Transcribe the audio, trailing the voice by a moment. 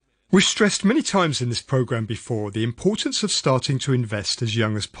We've stressed many times in this programme before the importance of starting to invest as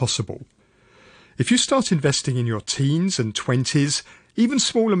young as possible. If you start investing in your teens and 20s, even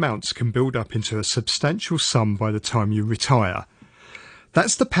small amounts can build up into a substantial sum by the time you retire.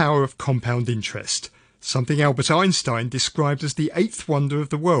 That's the power of compound interest, something Albert Einstein described as the eighth wonder of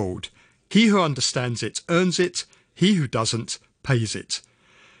the world. He who understands it earns it, he who doesn't pays it.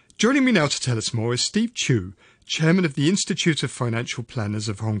 Joining me now to tell us more is Steve Chu, Chairman of the Institute of Financial Planners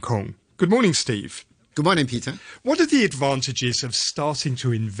of Hong Kong. Good morning, Steve. Good morning, Peter. What are the advantages of starting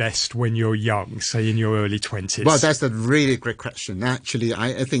to invest when you're young, say in your early 20s? Well, that's a really great question. Actually,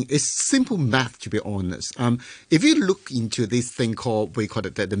 I think it's simple math, to be honest. If you look into this thing we call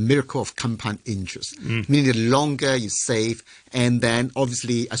it the miracle of compound interest, meaning the longer you save, and then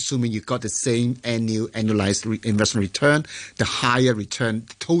obviously assuming you got the same annualized investment return, the higher return,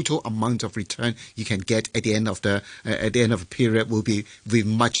 the total amount of return you can get at the end of the period will be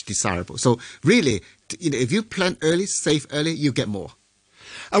much desirable. So really, if you plan early, save early, you get more.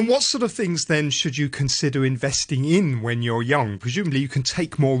 And what sort of things then should you consider investing in when you're young? Presumably you can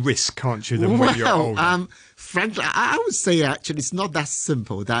take more risk, can't you, than when you're older? Frankly, I would say actually it's not that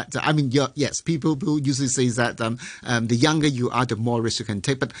simple. Yes, people usually say that the younger you are, the more risk you can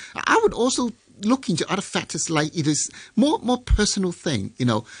take. But I would also look into other factors, like it is more personal thing.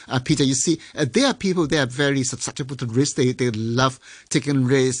 Peter, you see, there are people that are very susceptible to risk. They love taking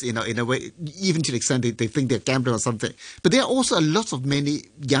risks, in a way, even to the extent they think they're gambling or something. But there are also a lot of many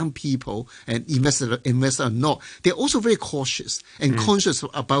young people, and investors or not, they're also very cautious and conscious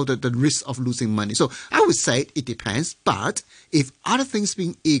about the risk of losing money. So I would say it depends. But if other things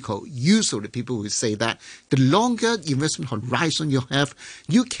being equal, usually people will say that the longer investment horizon you have,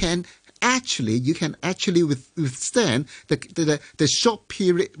 you can actually withstand the short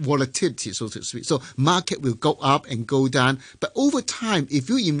period volatility, so to speak. So market will go up and go down, but over time, if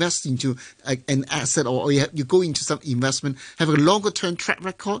you invest into an asset or you go into some investment, have a longer term track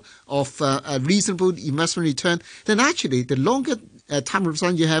record of a reasonable investment return, then actually the longer time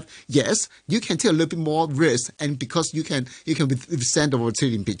horizon you have, yes, you can take a little bit more risk, and because you can withstand the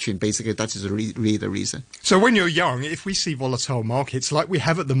volatility in between. Basically, that is really the reason. So when you're young, if we see volatile markets like we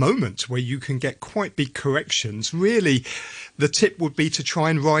have at the moment, where you can get quite big corrections, really the tip would be to try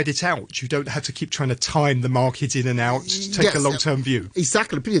and ride it out. You don't have to keep trying to time the market in and out, take a long-term view.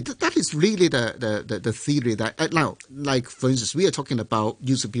 Exactly. That is really the theory that now, like for instance, we are talking about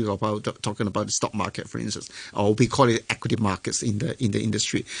talking about the stock market, for instance, or we call it equity markets in the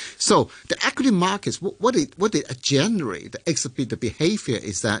industry. So the equity markets, what they generate, exhibit the behavior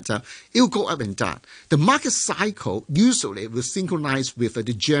is that it will go up and down. The market cycle usually will synchronize with the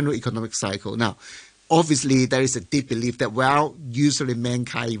general economic cycle. Now, obviously, there is a deep belief that, usually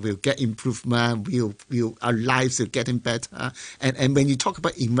mankind will get improvement, our lives are getting better. And when you talk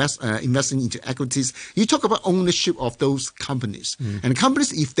about investing into equities, you talk about ownership of those companies. And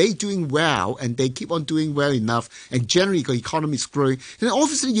companies, if they're doing well and they keep on doing well enough, and generally the economy is growing, then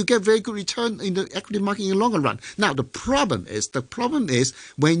obviously you get very good return in the equity market in the longer run. Now, the problem is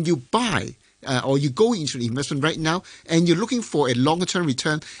when you buy or you go into the investment right now and you're looking for a longer term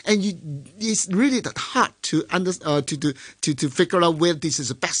return, and it's really hard to figure out whether this is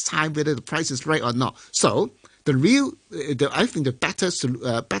the best time, whether the price is right or not. So I think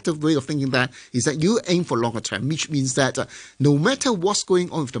the better way of thinking that is that you aim for longer term, which means that no matter what's going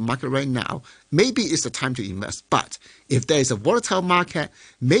on with the market right now, maybe it's the time to invest. But if there is a volatile market,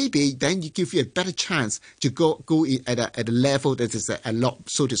 maybe then you give you a better chance to go in at a level that is a lot,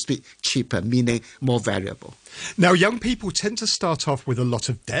 so to speak, cheaper, meaning more variable. Now, young people tend to start off with a lot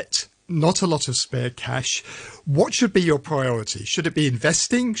of debt, not a lot of spare cash. What should be your priority? Should it be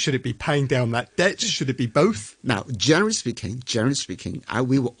investing? Should it be paying down that debt? Should it be both? Now, generally speaking,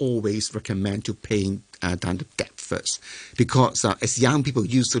 we will always recommend to paying down the debt first, because as young people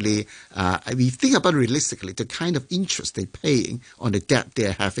usually, we think about it realistically, the kind of interest they're paying on the debt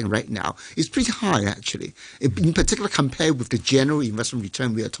they're having right now is pretty high, actually, in particular compared with the general investment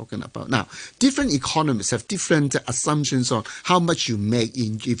return we are talking about. Now, different economists have different assumptions on how much you make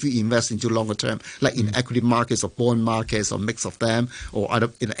if you invest into longer term, like in equity markets or bond markets or mix of them, or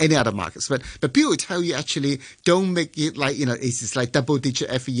any other markets. But people will tell you, actually, don't make it like, it's like double digit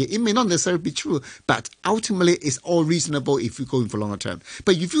every year. It may not necessarily be true, but ultimately it's all reasonable if you go in for longer term.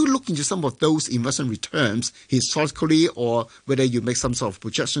 But if you look into some of those investment returns historically, or whether you make some sort of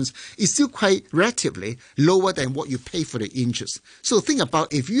projections, it's still quite relatively lower than what you pay for the interest. So think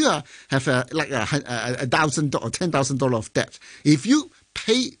about if you have $1,000 or $10,000 of debt. If you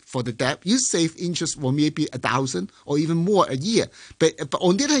pay for the debt, you save interest for maybe 1,000 or even more a year. But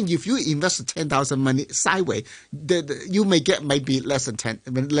on the other hand, if you invest 10,000 money sideways, you may get maybe less than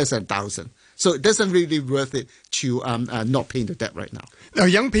 1,000. So it doesn't really worth it to not paying the debt right now. Now,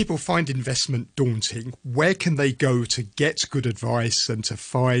 young people find investment daunting. Where can they go to get good advice and to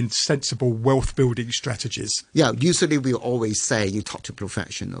find sensible wealth building strategies? Yeah, usually we always say you talk to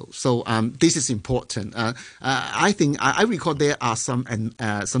professionals. So this is important. I think I recall there are some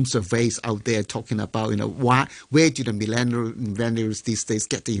surveys out there talking about where do the millennials these days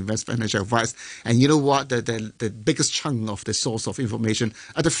get the financial advice? And you know what? The biggest chunk of the source of information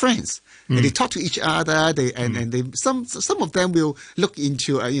are the friends. And they talk to each other. Some of them will look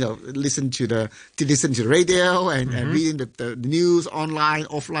into listen to the radio and reading the news online,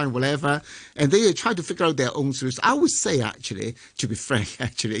 offline, whatever, and they try to figure out their own solutions. I would say, actually, to be frank,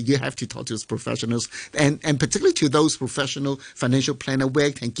 you have to talk to those professionals, and particularly to those professional financial planner where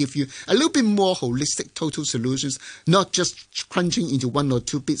it can give you a little bit more holistic, total solutions, not just crunching into one or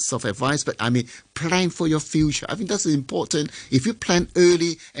two bits of advice, but plan for your future. I think that's important. If you plan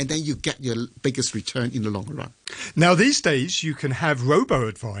early, and then you get your biggest return in the long run. Now, these days, you can have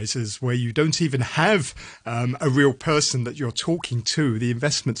robo-advisors where you don't even have a real person that you're talking to. The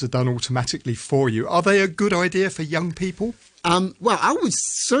investments are done automatically for you. Are they a good idea for young people? Well, I would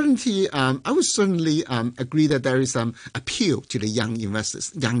certainly agree that there is appeal to the young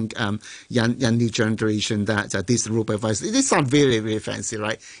investors, young new generation that this robo-advice. They sound very, very fancy,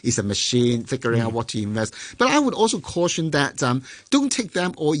 right? It's a machine figuring out what to invest. But I would also caution that don't take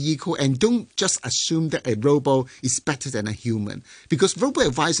them all equal and don't just assume that a robo is better than a human, because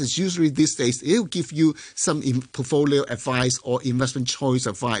robo-advisors usually these days they'll give you some portfolio advice or investment choice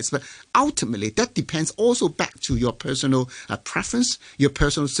advice, but ultimately that depends also back to your personal preference, your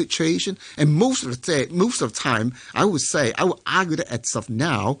personal situation, and most of the time, I would argue that as of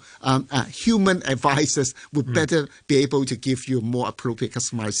now, human advisors would better be able to give you a more appropriate,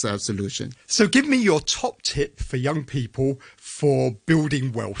 customized solution. So, give me your top tip for young people for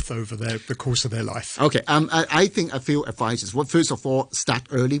building wealth over the course of their life. Okay, I think a few advices. Well, first of all, start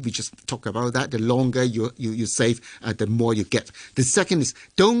early. We just talked about that. The longer you save, the more you get. The second is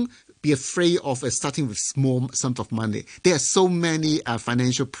don't be afraid of starting with small sums of money. There are so many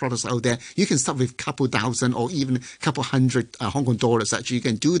financial products out there. You can start with a couple thousand or even a couple hundred Hong Kong dollars. Actually, you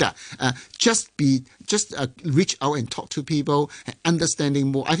can do that. Just reach out and talk to people,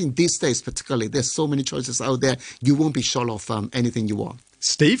 understanding more. I think these days particularly, there's so many choices out there. You won't be short of anything you want.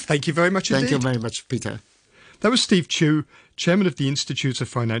 Steve, thank you very much indeed. Thank you very much, Peter. That was Steve Chu, Chairman of the Institute of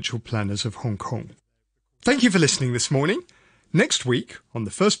Financial Planners of Hong Kong. Thank you for listening this morning. Next week, on the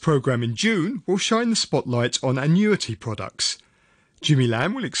first programme in June, we'll shine the spotlight on annuity products. Jimmy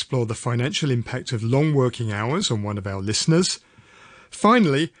Lam will explore the financial impact of long working hours on one of our listeners.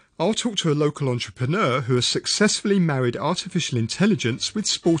 Finally, I'll talk to a local entrepreneur who has successfully married artificial intelligence with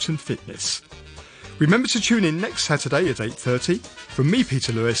sport and fitness. Remember to tune in next Saturday at 8:30. From me,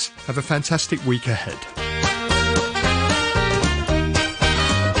 Peter Lewis, have a fantastic week ahead.